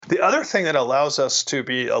The other thing that allows us to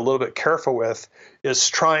be a little bit careful with is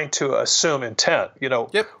trying to assume intent.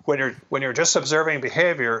 Yep. When you're just observing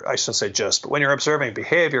behavior, I shouldn't say just, but when you're observing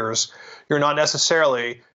behaviors, you're not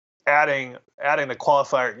necessarily adding the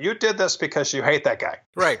qualifier, you did this because you hate that guy.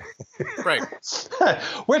 Right.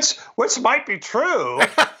 which might be true.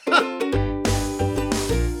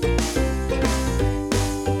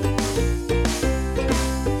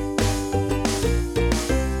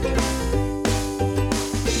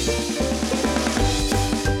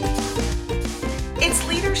 It's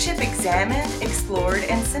Leadership Examined, Explored,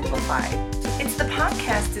 and Simplified. It's the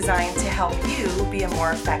podcast designed to help you be a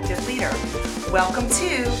more effective leader. Welcome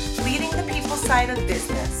to Leading the People Side of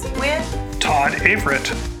Business with Todd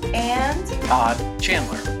Averett and Todd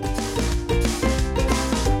Chandler.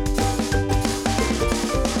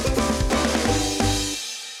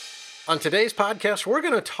 On today's podcast, we're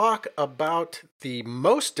going to talk about the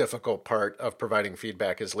most difficult part of providing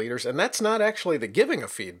feedback as leaders, and that's not actually the giving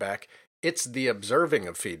of feedback. It's the observing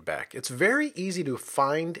of feedback. It's very easy to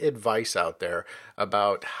find advice out there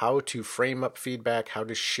about how to frame up feedback, how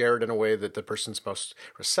to share it in a way that the person's most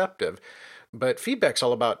receptive. But feedback's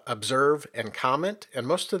all about observe and comment, and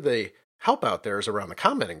most of the help out there is around the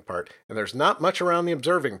commenting part, and there's not much around the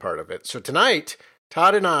observing part of it. So tonight,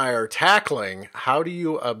 Todd and I are tackling how do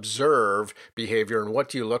you observe behavior and what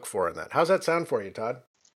do you look for in that. How's that sound for you, Todd?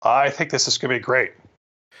 I think this is going to be great.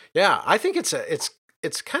 Yeah, I think it's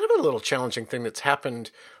kind of a little challenging thing that's happened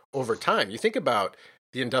over time. You think about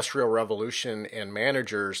the Industrial Revolution and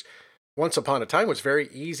managers. Once upon a time, it was very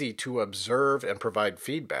easy to observe and provide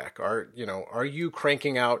feedback. Are you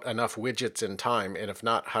cranking out enough widgets in time? And if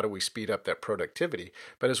not, how do we speed up that productivity?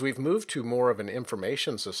 But as we've moved to more of an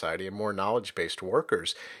information society and more knowledge-based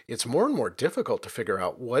workers, it's more and more difficult to figure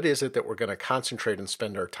out what is it that we're going to concentrate and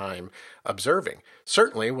spend our time observing.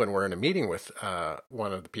 Certainly, when we're in a meeting with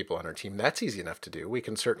one of the people on our team, that's easy enough to do. We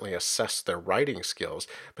can certainly assess their writing skills,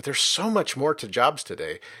 but there's so much more to jobs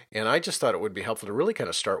today. And I just thought it would be helpful to really kind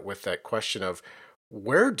of start with that question of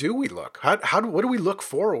where do we look? What do we look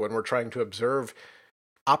for when we're trying to observe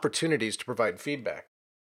opportunities to provide feedback?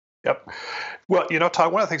 Yep. Well,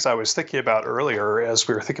 Todd, one of the things I was thinking about earlier as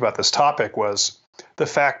we were thinking about this topic was the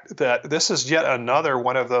fact that this is yet another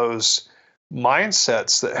one of those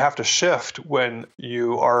mindsets that have to shift when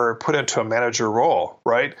you are put into a manager role,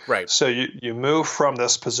 right? Right. So you move from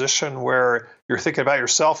this position where you're thinking about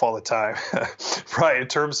yourself all the time, right? In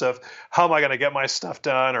terms of how am I going to get my stuff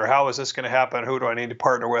done, or how is this going to happen? Who do I need to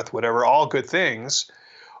partner with? Whatever, all good things.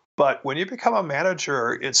 But when you become a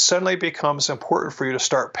manager, it suddenly becomes important for you to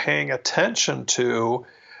start paying attention to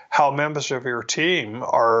how members of your team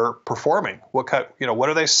are performing. What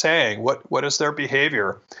are they saying? What is their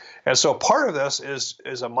behavior? And so part of this is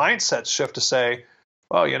a mindset shift to say,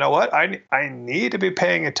 well, you know what? I need to be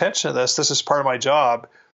paying attention to this. This is part of my job,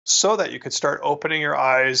 so that you could start opening your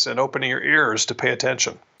eyes and opening your ears to pay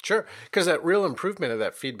attention. Sure, because that real improvement of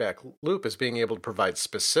that feedback loop is being able to provide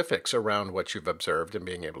specifics around what you've observed and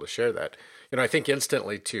being able to share that. I think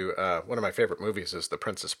instantly to one of my favorite movies is The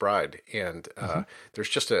Princess Bride, and there's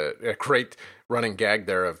just a great running gag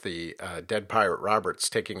there of the dead pirate Roberts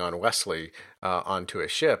taking on Wesley onto a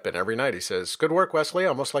ship, and every night he says, "Good work, Wesley,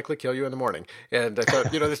 I'll most likely kill you in the morning." And I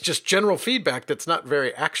thought, it's just general feedback that's not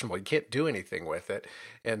very actionable. You can't do anything with it.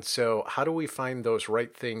 And so how do we find those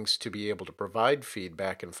right things to be able to provide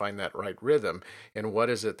feedback and find that right rhythm? And what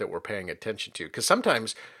is it that we're paying attention to? Because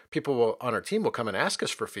sometimes people on our team will come and ask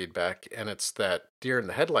us for feedback, and it's that deer in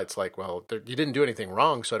the headlights, like, well, you didn't do anything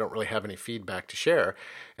wrong, so I don't really have any feedback to share.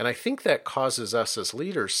 And I think that causes us as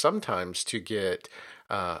leaders sometimes to get,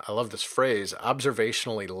 I love this phrase,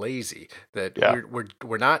 observationally lazy, that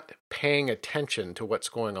we're not paying attention to what's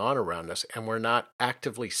going on around us, and we're not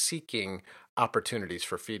actively seeking opportunities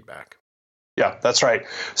for feedback. Yeah, that's right.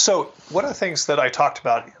 So one of the things that I talked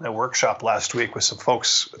about in a workshop last week with some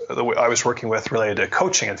folks that I was working with related to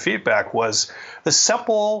coaching and feedback was the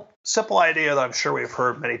simple idea that I'm sure we've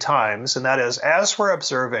heard many times, and that is, as we're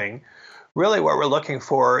observing, really what we're looking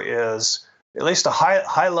for is at least a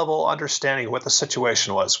high level understanding of what the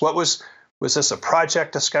situation was. Was this a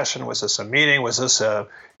project discussion? Was this a meeting? Was this a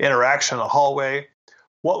interaction in the hallway?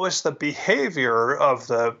 What was the behavior of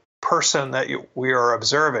the person that we are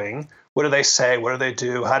observing? What do they say? What do they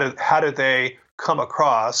do? How did they come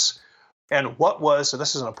across? And and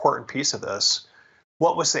this is an important piece of this,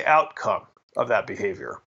 what was the outcome of that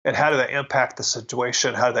behavior? And how did that impact the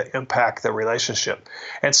situation? How did that impact the relationship?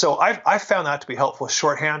 And so I found that to be helpful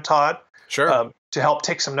shorthand, Todd. Sure. To help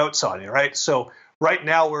take some notes on you, right? So right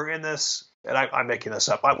now we're in this, and I'm making this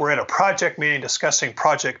up, we're in a project meeting discussing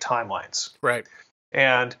project timelines. Right.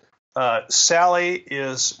 And Sally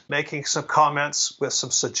is making some comments with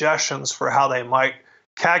some suggestions for how they might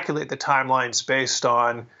calculate the timelines based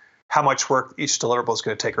on how much work each deliverable is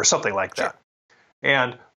going to take or something like that.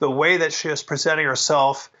 And the way that she is presenting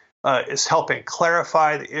herself is helping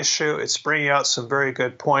clarify the issue. It's bringing out some very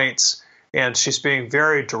good points, and she's being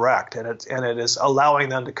very direct, and it is allowing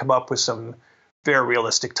them to come up with some very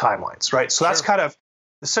realistic timelines, right? So that's kind of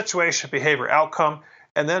the situation, behavior, outcome.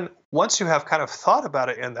 And then once you have kind of thought about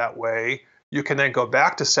it in that way, you can then go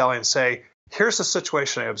back to Sally and say, here's the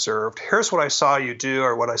situation I observed. Here's what I saw you do,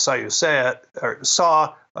 or what I saw you say, or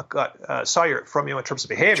saw from you in terms of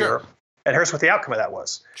behavior. Sure. And here's what the outcome of that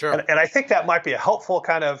was. Sure. And I think that might be a helpful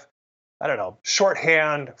kind of,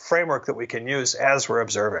 shorthand framework that we can use as we're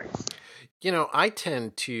observing. I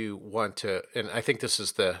tend to want to, and I think this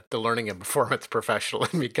is the learning and performance professional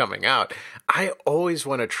in me coming out. I always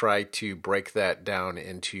want to try to break that down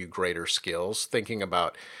into greater skills, thinking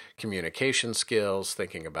about communication skills,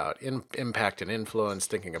 thinking about impact and influence,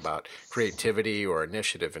 thinking about creativity or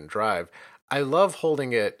initiative and drive. I love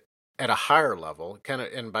holding it at a higher level,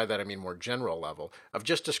 and by that I mean more general level, of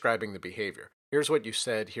just describing the behavior. Here's what you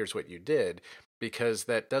said, here's what you did, because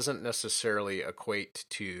that doesn't necessarily equate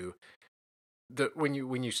to when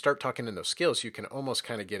you start talking in those skills, you can almost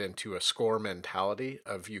kind of get into a score mentality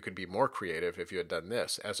of you could be more creative if you had done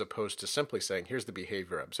this, as opposed to simply saying, here's the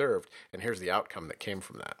behavior observed, and here's the outcome that came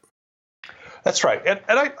from that. That's right. And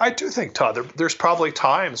I do think, Todd, there's probably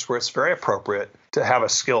times where it's very appropriate to have a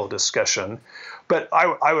skill discussion, but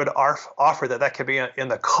I would offer that could be in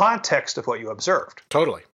the context of what you observed.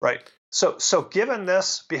 Totally. Right. So given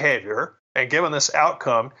this behavior and given this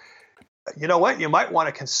outcome, you know what? You might want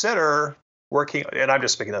to consider working, and I'm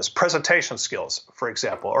just speaking of those presentation skills, for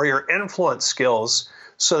example, or your influence skills,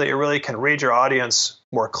 so that you really can read your audience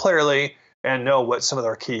more clearly and know what some of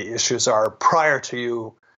their key issues are prior to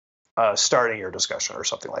you starting your discussion or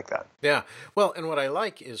something like that. Yeah. Well, and what I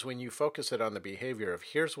like is when you focus it on the behavior of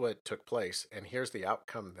here's what took place and here's the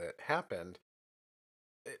outcome that happened,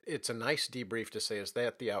 it's a nice debrief to say, is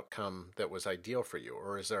that the outcome that was ideal for you?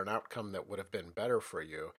 Or is there an outcome that would have been better for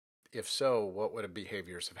you? If so, what would have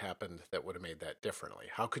behaviors have happened that would have made that differently?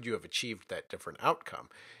 How could you have achieved that different outcome?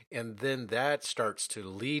 And then that starts to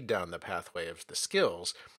lead down the pathway of the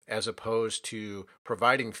skills, as opposed to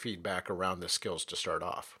providing feedback around the skills to start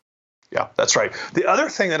off. Yeah, that's right. The other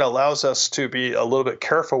thing that allows us to be a little bit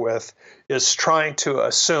careful with is trying to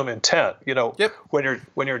assume intent. When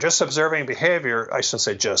you're just observing behavior, I shouldn't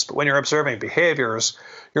say just, but when you're observing behaviors,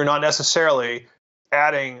 you're not necessarily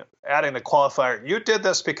adding the qualifier, you did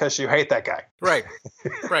this because you hate that guy. Right.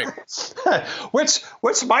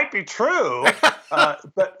 which might be true,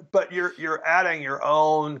 but you're adding your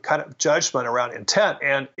own kind of judgment around intent,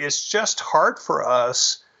 and it's just hard for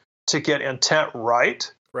us to get intent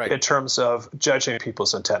right. In terms of judging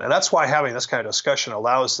people's intent. And that's why having this kind of discussion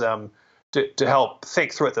allows them to help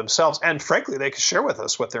think through it themselves. And frankly, they can share with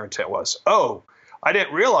us what their intent was. Oh, I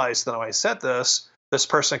didn't realize that when I said this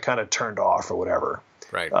person kind of turned off or whatever.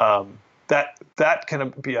 Right. That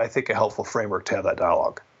can be, I think, a helpful framework to have that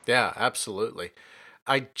dialogue. Yeah, absolutely.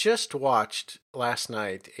 I just watched last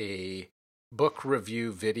night a book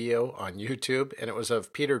review video on YouTube, and it was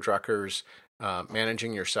of Peter Drucker's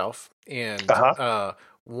Managing Yourself. And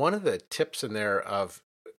one of the tips in there of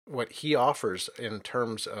what he offers in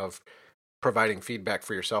terms of providing feedback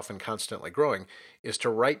for yourself and constantly growing is to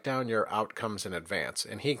write down your outcomes in advance.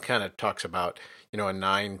 And he kind of talks about, a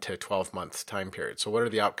 9 to 12 month time period. So what are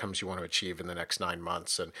the outcomes you want to achieve in the next 9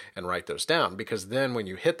 months, and write those down? Because then when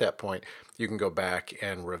you hit that point, you can go back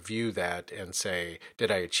and review that and say,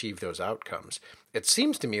 did I achieve those outcomes? It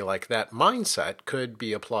seems to me like that mindset could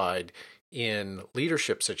be applied in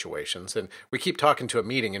leadership situations. And we keep talking to a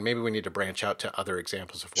meeting, and maybe we need to branch out to other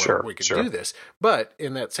examples of where we could do this. But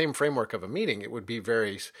in that same framework of a meeting, it would be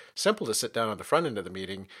very simple to sit down at the front end of the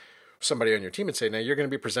meeting, somebody on your team, and say, now you're going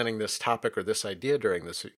to be presenting this topic or this idea during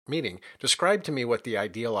this meeting. Describe to me what the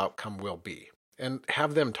ideal outcome will be, and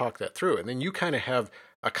have them talk that through. And then you kind of have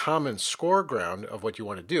a common score ground of what you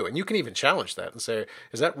want to do. And you can even challenge that and say,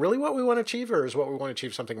 is that really what we want to achieve, or is what we want to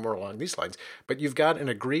achieve something more along these lines? But you've got an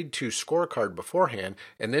agreed to scorecard beforehand.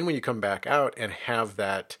 And then when you come back out and have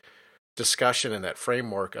that discussion and that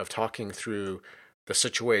framework of talking through the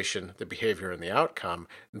situation, the behavior, and the outcome,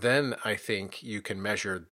 then I think you can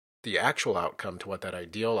measure the actual outcome to what that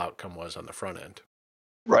ideal outcome was on the front end.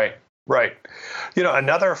 Right.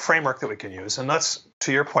 Another framework that we can use, and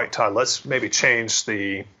to your point, Todd, let's maybe change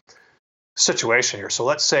the situation here. So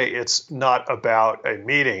let's say it's not about a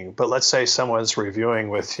meeting, but let's say someone's reviewing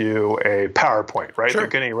with you a PowerPoint, right? Sure. They're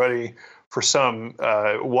getting ready for some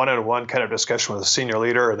one-on-one kind of discussion with a senior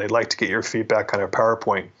leader, and they'd like to get your feedback on a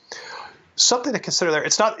PowerPoint. Something to consider there.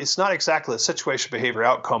 It's not exactly a situation behavior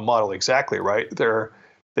outcome model exactly, right?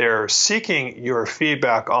 They're seeking your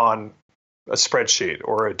feedback on a spreadsheet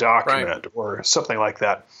or a document or something like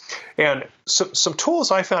that. And some tools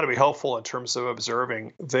I found to be helpful in terms of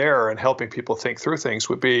observing there and helping people think through things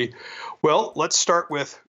would be, well, let's start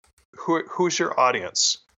with who's your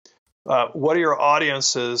audience? What are your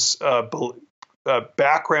audience's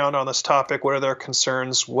background on this topic? What are their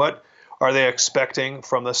concerns? What are they expecting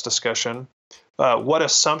from this discussion? What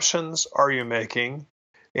assumptions are you making?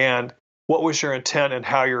 And what was your intent in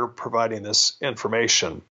how you're providing this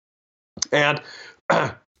information? And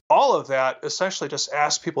all of that essentially just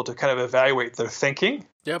asks people to kind of evaluate their thinking.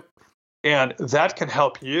 Yep. And that can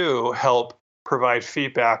help you provide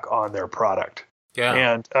feedback on their product. Yeah.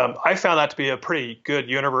 And I found that to be a pretty good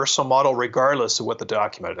universal model, regardless of what the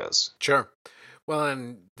document is. Sure. Well,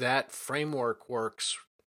 and that framework works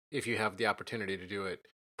if you have the opportunity to do it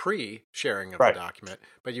pre-sharing of the document,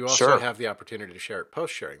 but you also have the opportunity to share it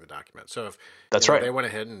post-sharing the document. So if they went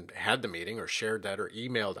ahead and had the meeting or shared that or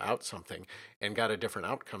emailed out something and got a different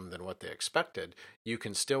outcome than what they expected, you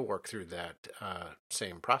can still work through that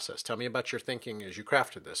same process. Tell me about your thinking as you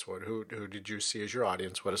crafted this. Who did you see as your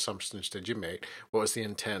audience? What assumptions did you make? What was the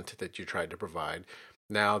intent that you tried to provide?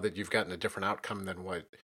 Now that you've gotten a different outcome than what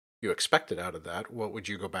you expected out of that, what would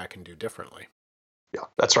you go back and do differently? Yeah,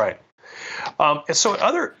 that's right. And so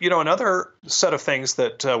another set of things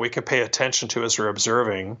that we can pay attention to as we're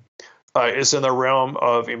observing is in the realm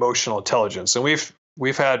of emotional intelligence. And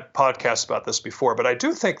we've had podcasts about this before, but I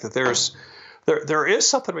do think that there is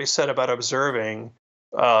something to be said about observing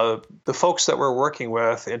the folks that we're working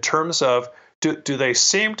with in terms of do they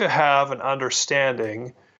seem to have an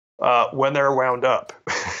understanding when they're wound up,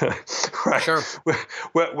 right? Sure.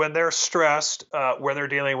 When they're stressed, when they're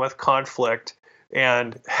dealing with conflict,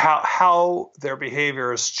 and how their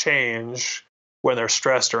behaviors change when they're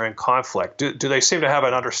stressed or in conflict. Do they seem to have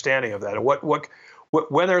an understanding of that? And what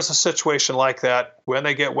when there's a situation like that, when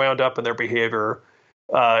they get wound up in their behavior,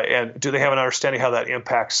 and do they have an understanding how that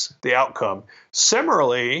impacts the outcome?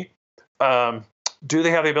 Similarly, do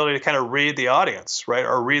they have the ability to kind of read the audience, right,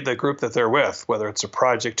 or read the group that they're with, whether it's a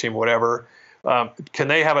project team, whatever? Can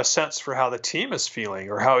they have a sense for how the team is feeling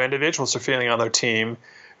or how individuals are feeling on their team?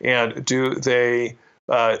 And do they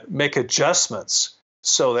make adjustments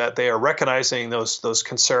so that they are recognizing those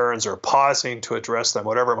concerns or pausing to address them,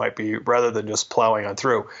 whatever it might be, rather than just plowing on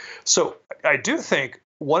through? So I do think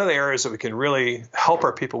one of the areas that we can really help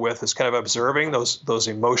our people with is kind of observing those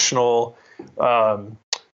emotional, I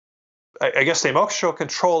guess the emotional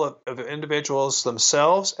control of individuals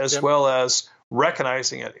themselves, as well as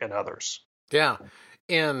recognizing it in others. Yeah.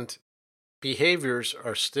 And behaviors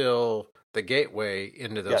are still the gateway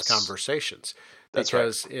into those conversations,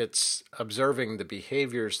 because it's observing the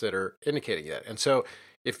behaviors that are indicating that. And so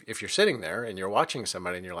if you're sitting there and you're watching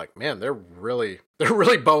somebody and you're like, man, they're really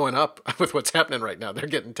bowing up with what's happening right now. They're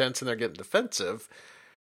getting tense and they're getting defensive.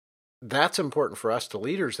 That's important for us, to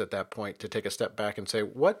leaders at that point, to take a step back and say,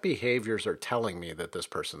 what behaviors are telling me that this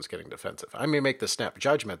person's getting defensive? I may make the snap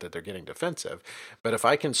judgment that they're getting defensive, but if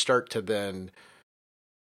I can start to then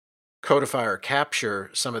codify or capture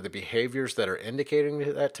some of the behaviors that are indicating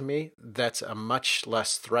that to me, that's a much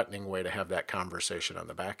less threatening way to have that conversation on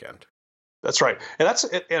the back end. That's right.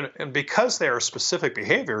 And because they are specific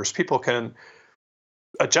behaviors, people can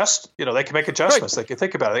adjust, they can make adjustments. They can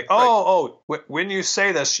think about it. When you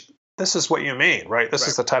say this is what you mean, right? This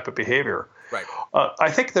is the type of behavior. Right. I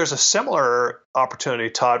think there's a similar opportunity,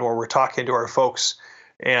 Todd, where we're talking to our folks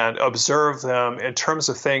and observe them in terms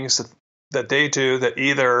of things that they do that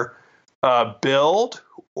either build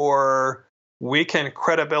or weaken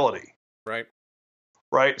credibility. Right.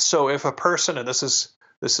 Right. So if a person, and this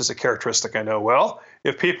is a characteristic I know well,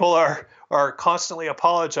 if people are constantly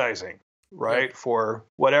apologizing, right, for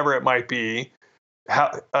whatever it might be,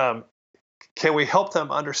 how can we help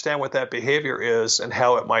them understand what that behavior is and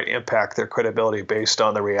how it might impact their credibility based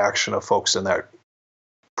on the reaction of folks in that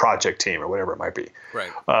project team or whatever it might be?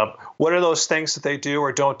 Right. What are those things that they do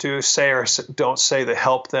or don't do, say or don't say, that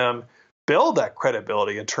help them build that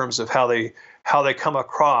credibility in terms of how they come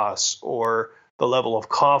across, or the level of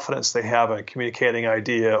confidence they have in a communicating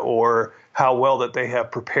idea, or how well that they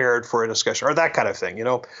have prepared for a discussion, or that kind of thing.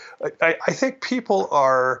 I think people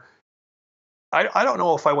are, I don't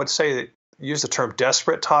know if I would use the term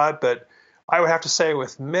desperate, Todd, but I would have to say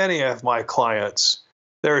with many of my clients,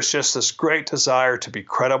 there's just this great desire to be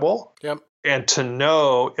credible. Yep. And to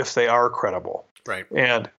know if they are credible. Right.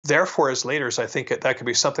 And therefore, as leaders, I think that could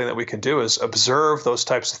be something that we can do is observe those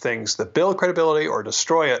types of things that build credibility or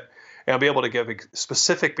destroy it, and be able to give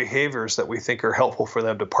specific behaviors that we think are helpful for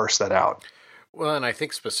them to parse that out. Well, and I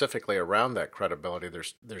think specifically around that credibility,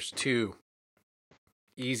 there's two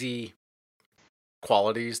easy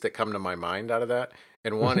qualities that come to my mind out of that.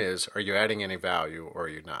 And one is, are you adding any value or are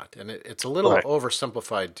you not? And it's a little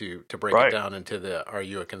oversimplified to break it down into the, are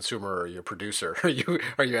you a consumer or are you a producer? Are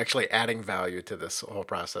you actually adding value to this whole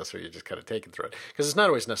process, or are you just kind of taking through it? Because it's not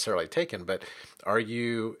always necessarily taken, but have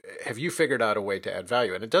you figured out a way to add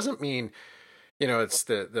value? And it doesn't mean, it's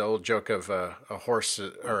the old joke of a horse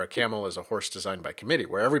or a camel is a horse designed by committee,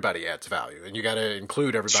 where everybody adds value, and you got to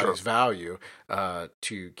include everybody's value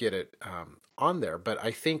to get it on there. But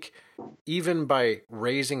I think even by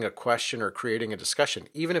raising a question or creating a discussion,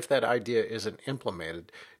 even if that idea isn't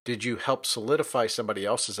implemented, did you help solidify somebody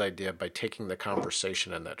else's idea by taking the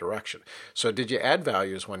conversation in that direction? So did you add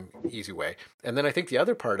value is one easy way. And then I think the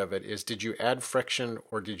other part of it is, did you add friction,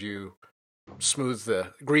 or did you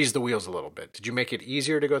grease the wheels a little bit? Did you make it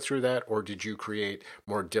easier to go through that, or did you create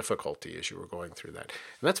more difficulty as you were going through that?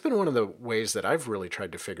 And that's been one of the ways that I've really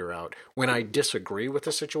tried to figure out, when I disagree with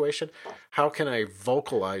a situation, how can I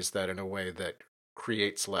vocalize that in a way that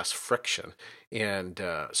creates less friction? And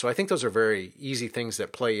so I think those are very easy things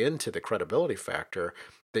that play into the credibility factor,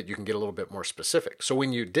 that you can get a little bit more specific. So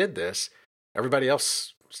when you did this, everybody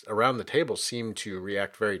else around the table seem to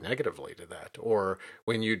react very negatively to that. Or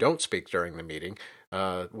when you don't speak during the meeting,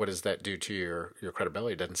 what does that do to your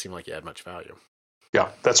credibility? It doesn't seem like you add much value.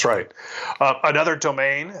 Yeah, that's right. Another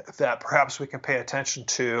domain that perhaps we can pay attention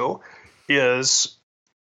to is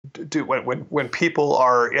when people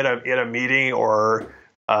are in a meeting, or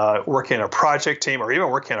working in a project team, or even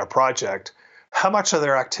working on a project, how much of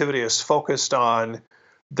their activity is focused on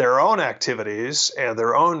their own activities and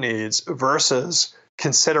their own needs versus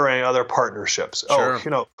considering other partnerships. Sure.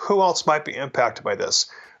 Who else might be impacted by this?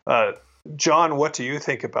 John, what do you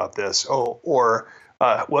think about this? Well,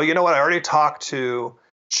 you know what? I already talked to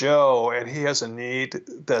Joe, and he has a need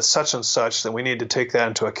that's such and such, that we need to take that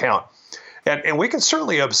into account. And we can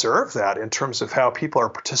certainly observe that in terms of how people are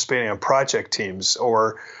participating in project teams,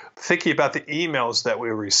 or thinking about the emails that we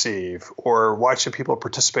receive, or watching people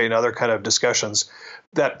participate in other kind of discussions.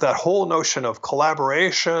 That whole notion of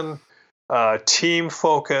collaboration, team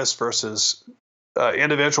focus versus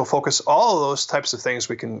individual focus, all of those types of things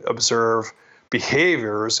we can observe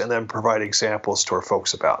behaviors and then provide examples to our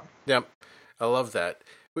folks about. Yeah, I love that.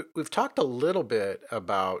 We've talked a little bit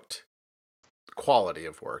about quality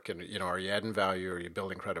of work, and are you adding value, or are you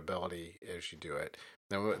building credibility as you do it?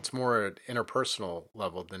 Now, it's more at interpersonal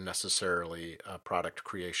level than necessarily a product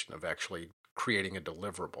creation of actually creating a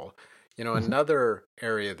deliverable. Another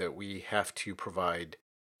area that we have to provide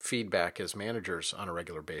feedback as managers on a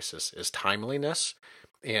regular basis is timeliness.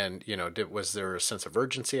 And, was there a sense of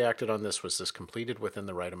urgency acted on this? Was this completed within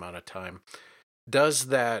the right amount of time? Does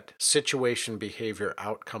that situation, behavior,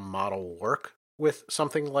 outcome model work with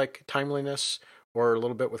something like timeliness, or a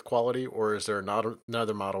little bit with quality? Or is there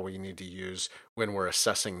another model we need to use when we're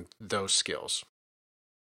assessing those skills?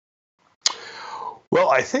 Well,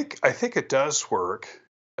 I think it does work.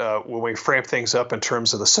 When we frame things up in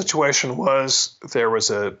terms of the situation there was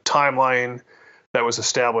a timeline that was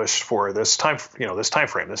established for this time, this time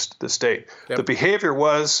frame, this date. Yep. The behavior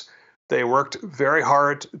was, they worked very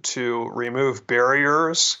hard to remove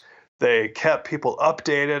barriers. They kept people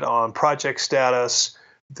updated on project status.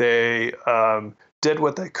 They did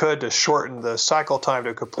what they could to shorten the cycle time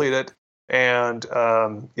to complete it. And,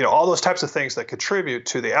 all those types of things that contribute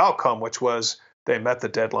to the outcome, which was they met the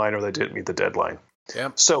deadline or they didn't meet the deadline.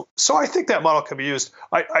 Yeah. So I think that model can be used.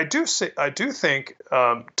 I do think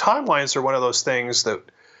timelines are one of those things that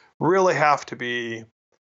really have to be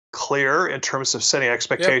clear in terms of setting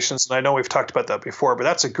expectations. Yep. And I know we've talked about that before, but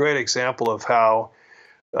that's a great example of how,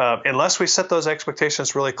 unless we set those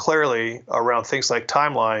expectations really clearly around things like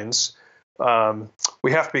timelines,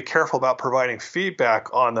 we have to be careful about providing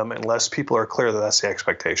feedback on them unless people are clear that that's the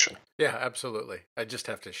expectation. Yeah, absolutely. I just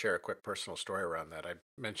have to share a quick personal story around that. I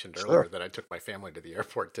mentioned earlier that I took my family to the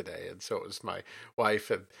airport today, and so it was my wife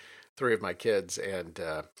and 3 of my kids, and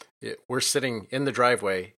we're sitting in the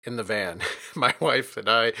driveway in the van, my wife and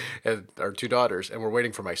I and our 2 daughters, and we're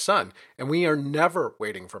waiting for my son. And we are never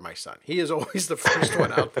waiting for my son. He is always the first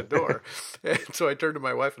one out the door. And so I turned to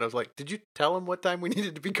my wife and I was like, "Did you tell him what time we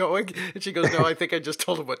needed to be going?" And she goes, "No, I think I just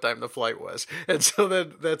told him what time the flight was." And so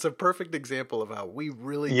that's a perfect example of how we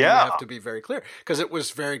really do have to be very clear, because it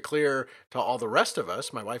was very clear to all the rest of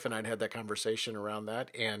us. My wife and I had that conversation around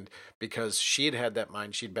that, and because she had that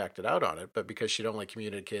mind, she'd backed it out on it, but because she'd only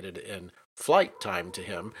communicated in flight time to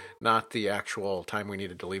him, not the actual time we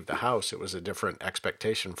needed to leave the house. It was a different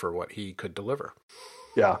expectation for what he could deliver.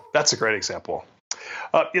 Yeah, that's a great example.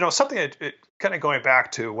 Something kind of going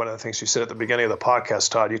back to one of the things you said at the beginning of the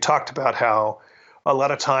podcast, Todd, you talked about how a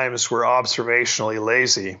lot of times we're observationally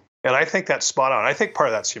lazy. And I think that's spot on. I think part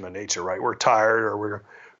of that's human nature, right? We're tired or we're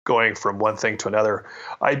going from one thing to another.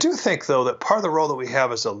 I do think, though, that part of the role that we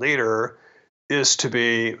have as a leader is to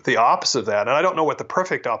be the opposite of that. And I don't know what the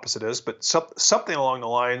perfect opposite is, but something along the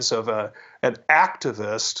lines of an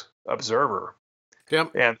activist observer.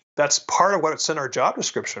 Yep. And that's part of what's in our job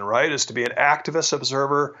description, right? Is to be an activist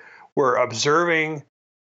observer. We're observing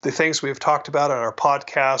the things we've talked about on our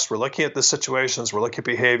podcast. We're looking at the situations. We're looking at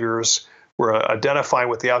behaviors. We're identifying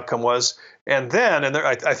what the outcome was. And then,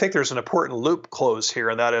 I think there's an important loop close here,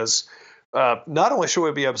 and that is not only should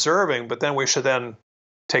we be observing, but then we should then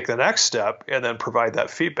take the next step and then provide that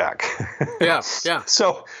feedback. Yeah.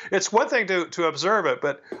 So it's one thing to observe it,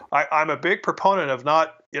 but I'm a big proponent of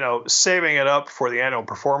not, saving it up for the annual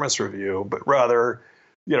performance review, but rather,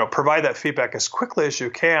 provide that feedback as quickly as you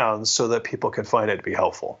can so that people can find it to be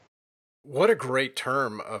helpful. What a great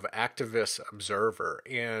term of activist observer,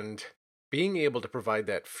 and being able to provide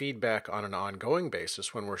that feedback on an ongoing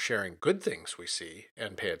basis when we're sharing good things we see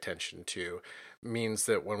and pay attention to means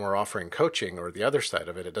that when we're offering coaching or the other side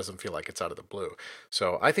of it, it doesn't feel like it's out of the blue.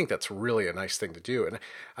 So I think that's really a nice thing to do. And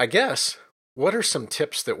I guess, what are some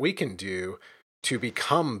tips that we can do to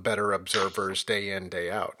become better observers day in, day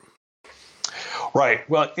out? Right.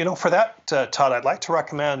 Well, for that, Todd, I'd like to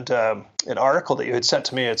recommend an article that you had sent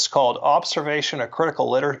to me. It's called Observation, a Critical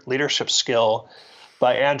Leadership Skill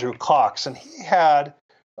by Andrew Cox. And he had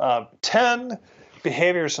 10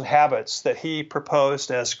 behaviors and habits that he proposed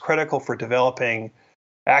as critical for developing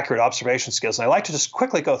accurate observation skills. And I'd like to just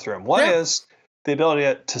quickly go through them. One is the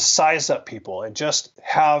ability to size up people and just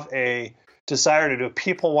have a desire to do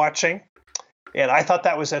people watching. And I thought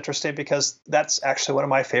that was interesting because that's actually one of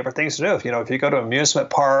my favorite things to do. If you go to an amusement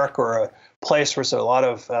park or a place where there's a lot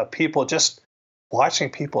of people, just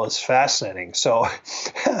watching people is fascinating. So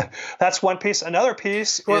that's one piece. Another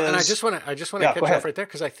piece is... And I just want to catch you off right there,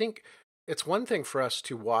 because I think it's one thing for us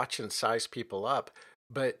to watch and size people up,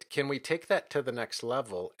 but can we take that to the next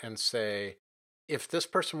level and say, if this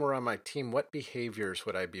person were on my team, what behaviors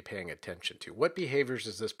would I be paying attention to? What behaviors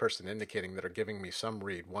is this person indicating that are giving me some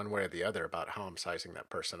read one way or the other about how I'm sizing that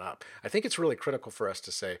person up? I think it's really critical for us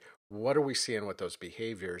to say, what are we seeing with those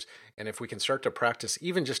behaviors? And if we can start to practice,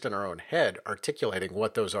 even just in our own head, articulating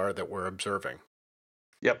what those are that we're observing.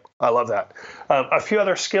 Yep, I love that. A few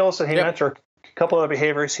other skills that he mentioned, a couple of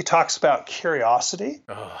behaviors. He talks about curiosity.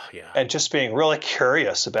 Oh, yeah. And just being really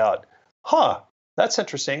curious about, that's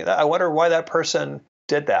interesting. I wonder why that person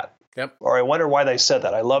did that. Yep. Or I wonder why they said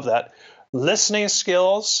that. I love that. Listening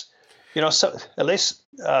skills. So at least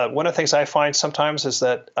one of the things I find sometimes is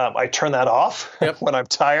that I turn that off when I'm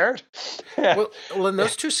tired. Well, and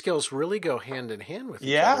those two skills really go hand in hand with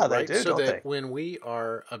each other, right? They do, so don't that they? when we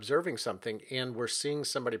are observing something and we're seeing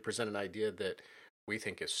somebody present an idea that we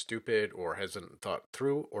think is stupid or hasn't thought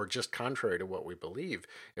through or just contrary to what we believe,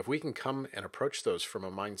 if we can come and approach those from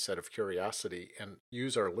a mindset of curiosity and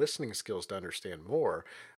use our listening skills to understand more,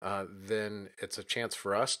 then it's a chance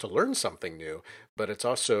for us to learn something new, but it's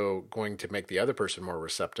also going to make the other person more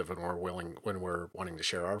receptive and more willing when we're wanting to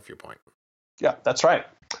share our viewpoint. Yeah, that's right.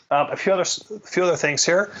 A few other things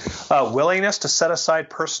here. Willingness to set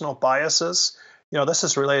aside personal biases. This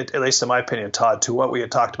is related, at least in my opinion, Todd, to what we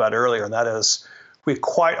had talked about earlier, and that is we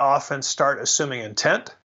quite often start assuming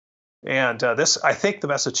intent. And I think the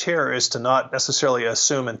message here is to not necessarily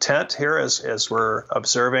assume intent here as we're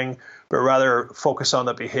observing, but rather focus on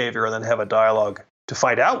the behavior and then have a dialogue to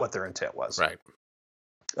find out what their intent was. Right.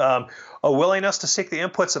 A willingness to seek the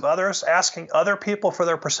inputs of others, asking other people for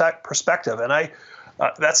their perspective. And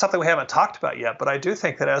that's something we haven't talked about yet, but I do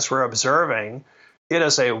think that as we're observing, it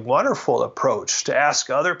is a wonderful approach to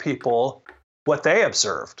ask other people what they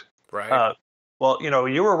observed. Right. Well,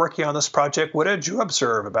 you were working on this project. What did you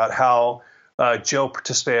observe about how Joe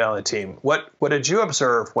participated on the team? What did you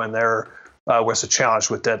observe when there was a challenge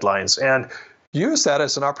with deadlines? And use that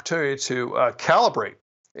as an opportunity to calibrate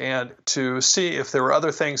and to see if there were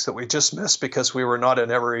other things that we just missed because we were not in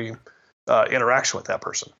every interaction with that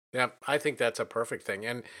person. Yeah, I think that's a perfect thing.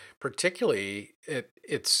 And particularly,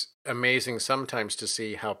 it's amazing sometimes to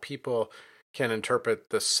see how people can interpret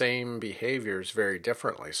the same behaviors very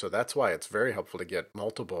differently. So that's why it's very helpful to get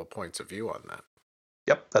multiple points of view on that.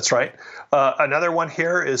 Yep, that's right. Another one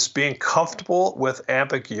here is being comfortable with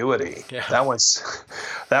ambiguity. Yeah. That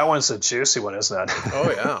one's a juicy one, isn't it?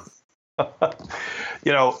 Oh, yeah.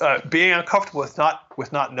 being uncomfortable with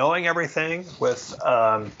not knowing everything, with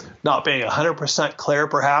not being 100% clear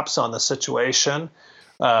perhaps on the situation,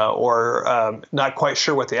 or not quite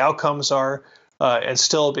sure what the outcomes are, and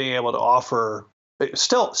still being able to offer,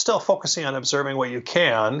 still focusing on observing what you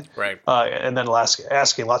can, right, and then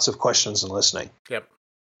asking lots of questions and listening. Yep.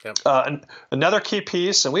 And another key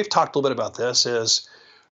piece, and we've talked a little bit about this, is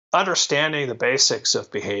understanding the basics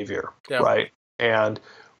of behavior, right? And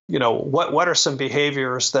what are some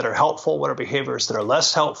behaviors that are helpful? What are behaviors that are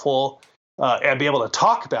less helpful? And be able to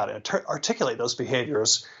talk about it and articulate those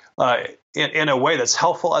behaviors in a way that's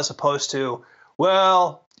helpful, as opposed to,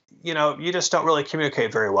 well, you just don't really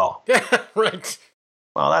communicate very well. Yeah, right.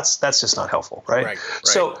 Well, that's just not helpful, right? Right.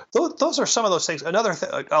 So those are some of those things. Another thing,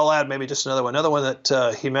 I'll add maybe just another one. Another one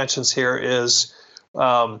that he mentions here is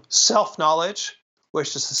self-knowledge,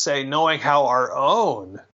 which is to say knowing how our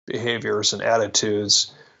own behaviors and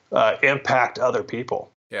attitudes impact other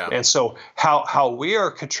people. Yeah. And so how we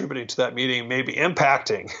are contributing to that meeting may be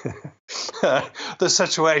impacting the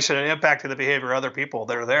situation and impacting the behavior of other people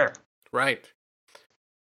that are there. Right.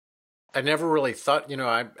 I never really thought,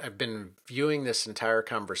 I've been viewing this entire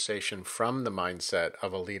conversation from the mindset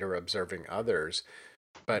of a leader observing others,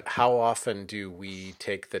 but how often do we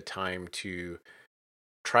take the time to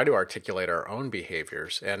try to articulate our own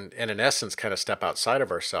behaviors and in essence kind of step outside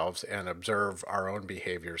of ourselves and observe our own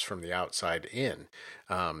behaviors from the outside in?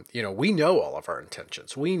 We know all of our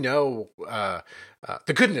intentions. We know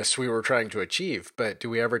the goodness we were trying to achieve, but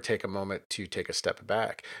do we ever take a moment to take a step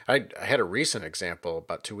back? I had a recent example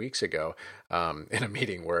about 2 weeks ago in a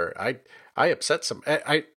meeting where I upset some.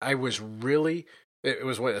 I was really. It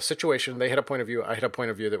was a situation. They had a point of view. I had a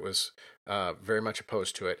point of view that was very much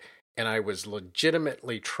opposed to it. And I was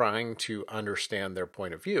legitimately trying to understand their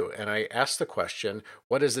point of view. And I asked the question,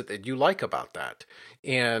 what is it that you like about that?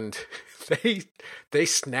 And they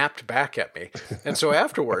snapped back at me. And so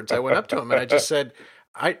afterwards, I went up to them and I just said,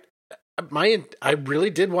 I really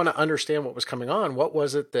did want to understand what was coming on. What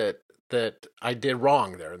was it that I did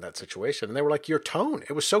wrong there in that situation? And they were like, your tone.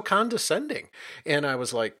 It was so condescending. And I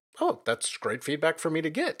was like, oh, that's great feedback for me to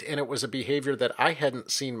get. And it was a behavior that I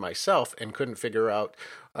hadn't seen myself and couldn't figure out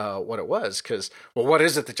what it was. Because, well, what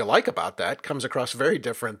is it that you like about that? Comes across very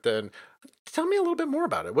different than, tell me a little bit more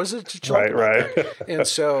about it. What is it that you like about that? And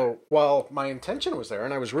so while my intention was there,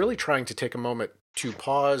 and I was really trying to take a moment to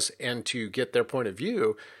pause and to get their point of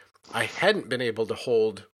view, I hadn't been able to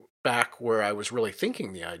hold back where I was really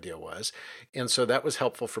thinking the idea was. And so that was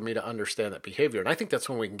helpful for me to understand that behavior. And I think that's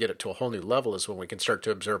when we can get it to a whole new level, is when we can start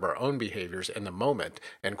to observe our own behaviors in the moment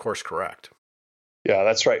and course correct. Yeah,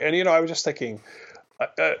 that's right. And, I was just thinking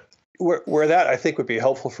where that I think would be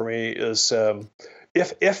helpful for me is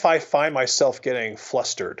if I find myself getting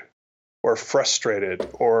flustered or frustrated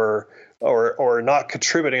or not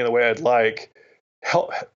contributing in the way I'd like,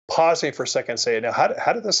 pausing for a second and say, now,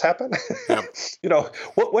 how did this happen? Yep.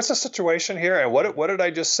 What's the situation here? And what did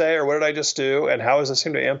I just say, or what did I just do? And how does this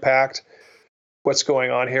seem to impact what's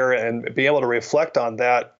going on here? And being able to reflect on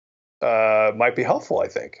that might be helpful, I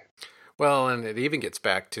think. Well, and it even gets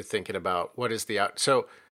back to thinking about what is so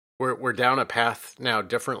we're down a path now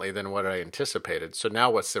differently than what I anticipated. So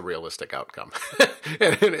now what's the realistic outcome?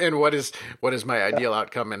 and what is my ideal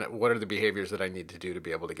outcome? And what are the behaviors that I need to do to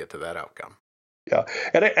be able to get to that outcome? Yeah.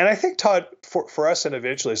 And I think, Todd, for us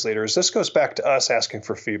individually as leaders, this goes back to us asking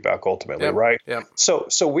for feedback ultimately, right? Yep.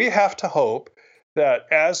 So we have to hope that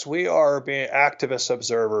as we are being activist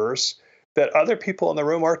observers, that other people in the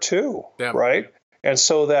room are too, right? And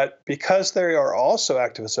so that because they are also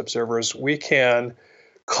activist observers, we can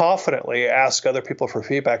confidently ask other people for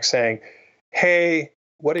feedback saying, hey,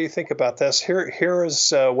 what do you think about this? Here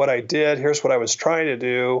is what I did. Here's what I was trying to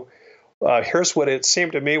do. Here's what it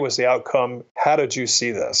seemed to me was the outcome. How did you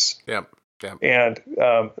see this? Yeah. And,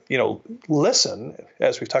 listen,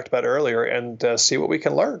 as we talked about earlier, and see what we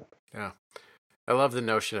can learn. Yeah. I love the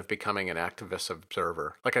notion of becoming an activist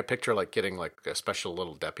observer. Like I picture getting a special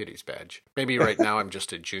little deputy's badge. Maybe right now I'm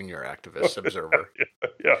just a junior activist observer.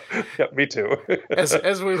 Yeah, me too.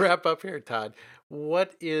 As we wrap up here, Todd,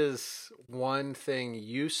 what is one thing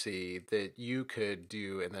you see that you could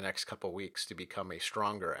do in the next couple of weeks to become a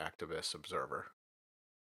stronger activist observer?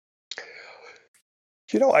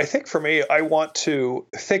 I think for me, I want to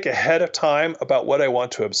think ahead of time about what I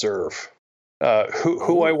want to observe.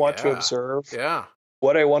 Who I want to observe,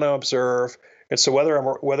 what I want to observe. And so whether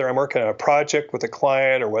I'm working on a project with a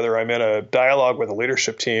client or whether I'm in a dialogue with a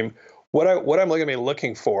leadership team, what I'm going to be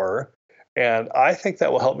looking for. And I think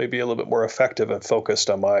that will help me be a little bit more effective and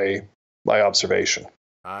focused on my observation.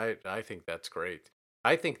 I think that's great.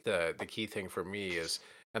 I think the key thing for me is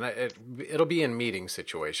And it'll be in meeting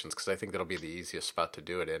situations because I think that'll be the easiest spot to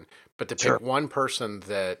do it in. But to pick Sure. one person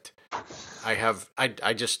that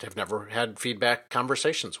I just have never had feedback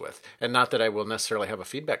conversations with, and not that I will necessarily have a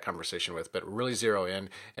feedback conversation with, but really zero in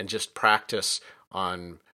and just practice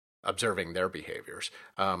on observing their behaviors.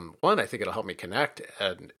 One, I think it'll help me connect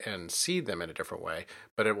and see them in a different way,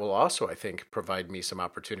 but it will also, I think, provide me some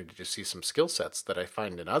opportunity to see some skill sets that I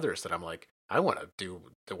find in others that I'm like, I want to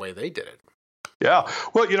do the way they did it. Yeah.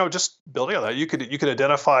 Well, just building on that, you could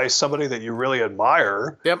identify somebody that you really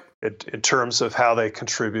admire. Yep. In terms of how they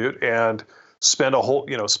contribute, and spend a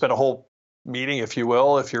whole meeting, if you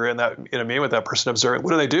will, if you're in a meeting with that person, observing what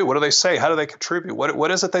do they do, what do they say, how do they contribute, what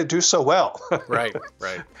is it they do so well. Right.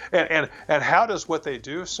 and how does what they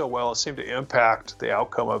do so well seem to impact the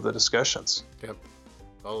outcome of the discussions. Yep.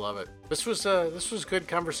 I love it. This was good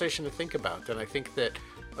conversation to think about, and I think that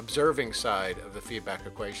observing side of the feedback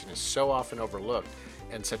equation is so often overlooked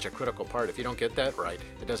and such a critical part. If you don't get that right,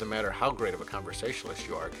 it doesn't matter how great of a conversationalist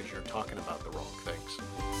you are, because you're talking about the wrong things.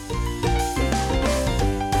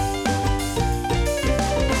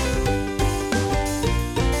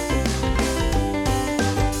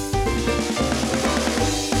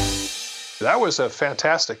 That was a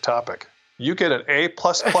fantastic topic. You get an A++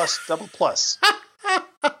 double plus.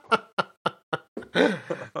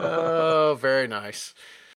 Oh, very nice.